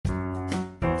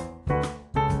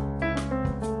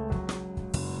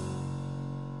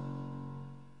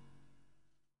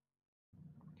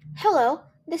Hello,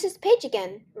 this is Paige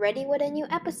again, ready with a new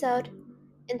episode.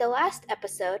 In the last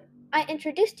episode, I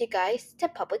introduced you guys to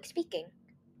public speaking.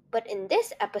 But in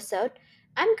this episode,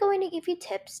 I'm going to give you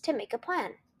tips to make a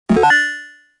plan.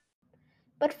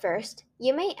 But first,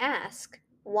 you may ask,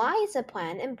 why is a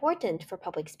plan important for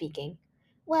public speaking?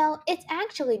 Well, it's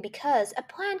actually because a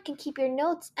plan can keep your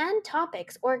notes and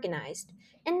topics organized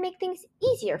and make things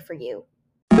easier for you.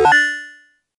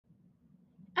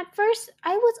 At first,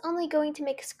 I was only going to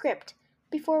make a script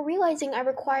before realizing I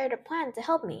required a plan to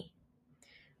help me.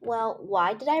 Well,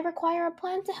 why did I require a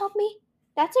plan to help me?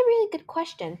 That's a really good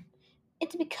question.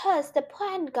 It's because the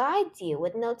plan guides you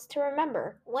with notes to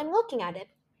remember when looking at it.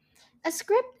 A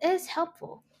script is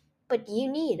helpful, but you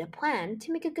need a plan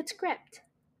to make a good script.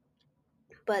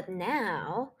 But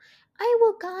now, I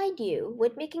will guide you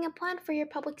with making a plan for your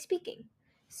public speaking.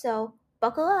 So,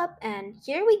 buckle up and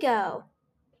here we go.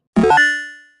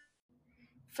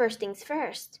 First things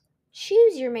first,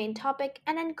 choose your main topic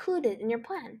and include it in your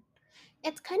plan.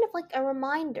 It's kind of like a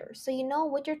reminder so you know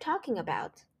what you're talking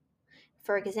about.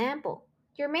 For example,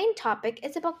 your main topic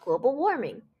is about global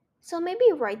warming, so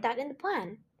maybe write that in the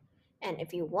plan. And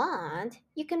if you want,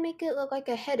 you can make it look like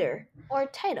a header or a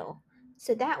title.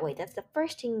 So that way, that's the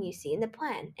first thing you see in the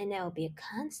plan, and that will be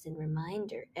a constant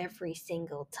reminder every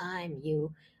single time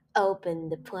you open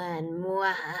the plan.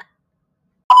 Mwahaha.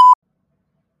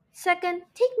 Second,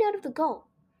 take note of the goal,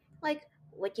 like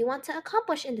what you want to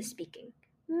accomplish in the speaking.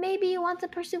 Maybe you want to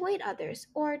persuade others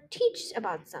or teach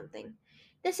about something.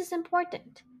 This is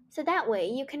important, so that way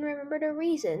you can remember the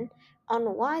reason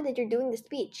on why that you're doing the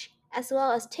speech, as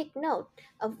well as take note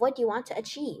of what you want to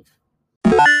achieve.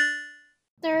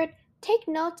 Third, take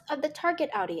note of the target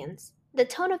audience, the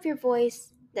tone of your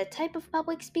voice, the type of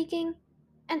public speaking,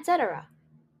 etc.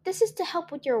 This is to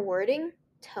help with your wording,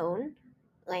 tone,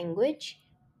 language,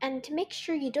 and to make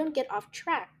sure you don't get off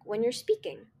track when you're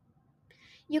speaking.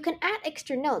 You can add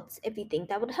extra notes if you think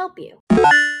that would help you.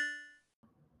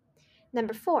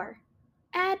 Number 4.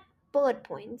 Add bullet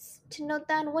points to note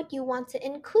down what you want to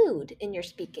include in your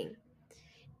speaking.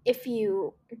 If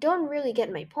you don't really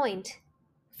get my point,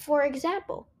 for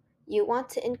example, you want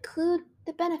to include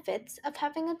the benefits of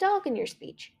having a dog in your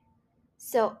speech.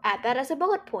 So add that as a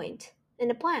bullet point in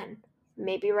a plan.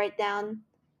 Maybe write down,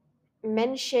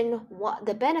 mention what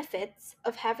the benefits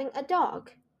of having a dog.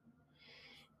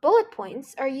 Bullet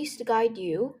points are used to guide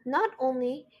you not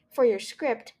only for your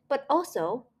script but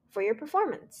also for your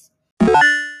performance.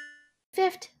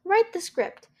 Fifth, write the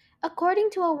script.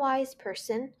 According to a wise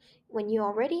person, when you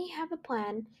already have a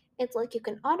plan, it's like you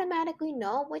can automatically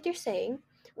know what you're saying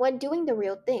when doing the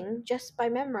real thing just by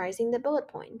memorizing the bullet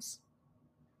points.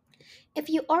 If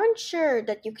you aren't sure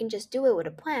that you can just do it with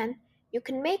a plan, you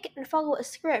can make and follow a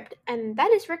script, and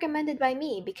that is recommended by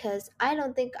me because I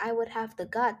don't think I would have the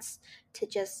guts to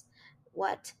just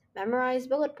memorize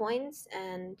bullet points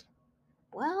and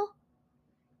well,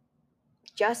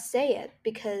 just say it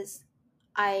because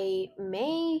I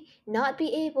may not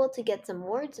be able to get some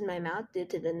words in my mouth due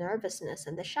to the nervousness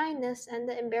and the shyness and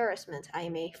the embarrassment I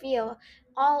may feel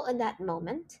all in that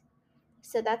moment.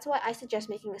 So that's why I suggest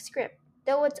making a script,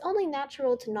 though it's only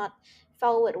natural to not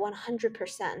follow it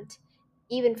 100%,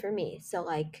 even for me. So,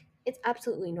 it's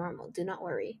absolutely normal. Do not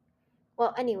worry.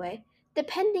 Well, anyway,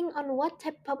 depending on what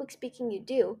type of public speaking you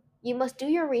do, you must do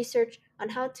your research on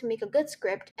how to make a good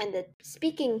script and the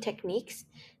speaking techniques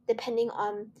depending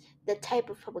on the type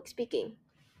of public speaking.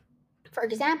 For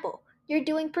example, you're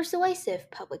doing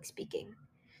persuasive public speaking.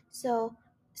 So,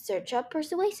 search up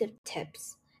persuasive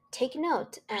tips, take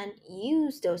note, and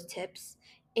use those tips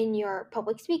in your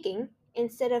public speaking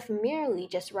instead of merely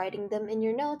just writing them in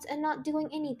your notes and not doing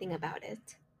anything about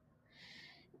it.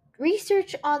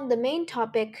 Research on the main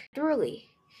topic thoroughly.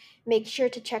 Make sure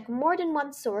to check more than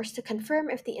one source to confirm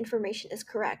if the information is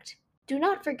correct. Do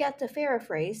not forget to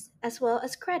paraphrase as well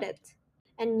as credit.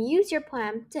 And use your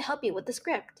plan to help you with the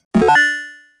script.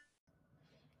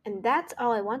 And that's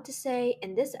all I want to say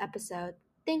in this episode.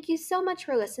 Thank you so much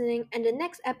for listening, and the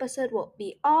next episode will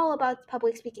be all about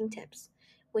public speaking tips,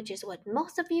 which is what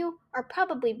most of you are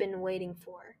probably been waiting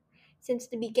for since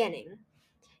the beginning.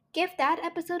 Give that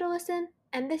episode a listen,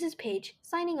 and this is Paige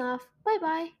signing off. Bye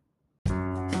bye.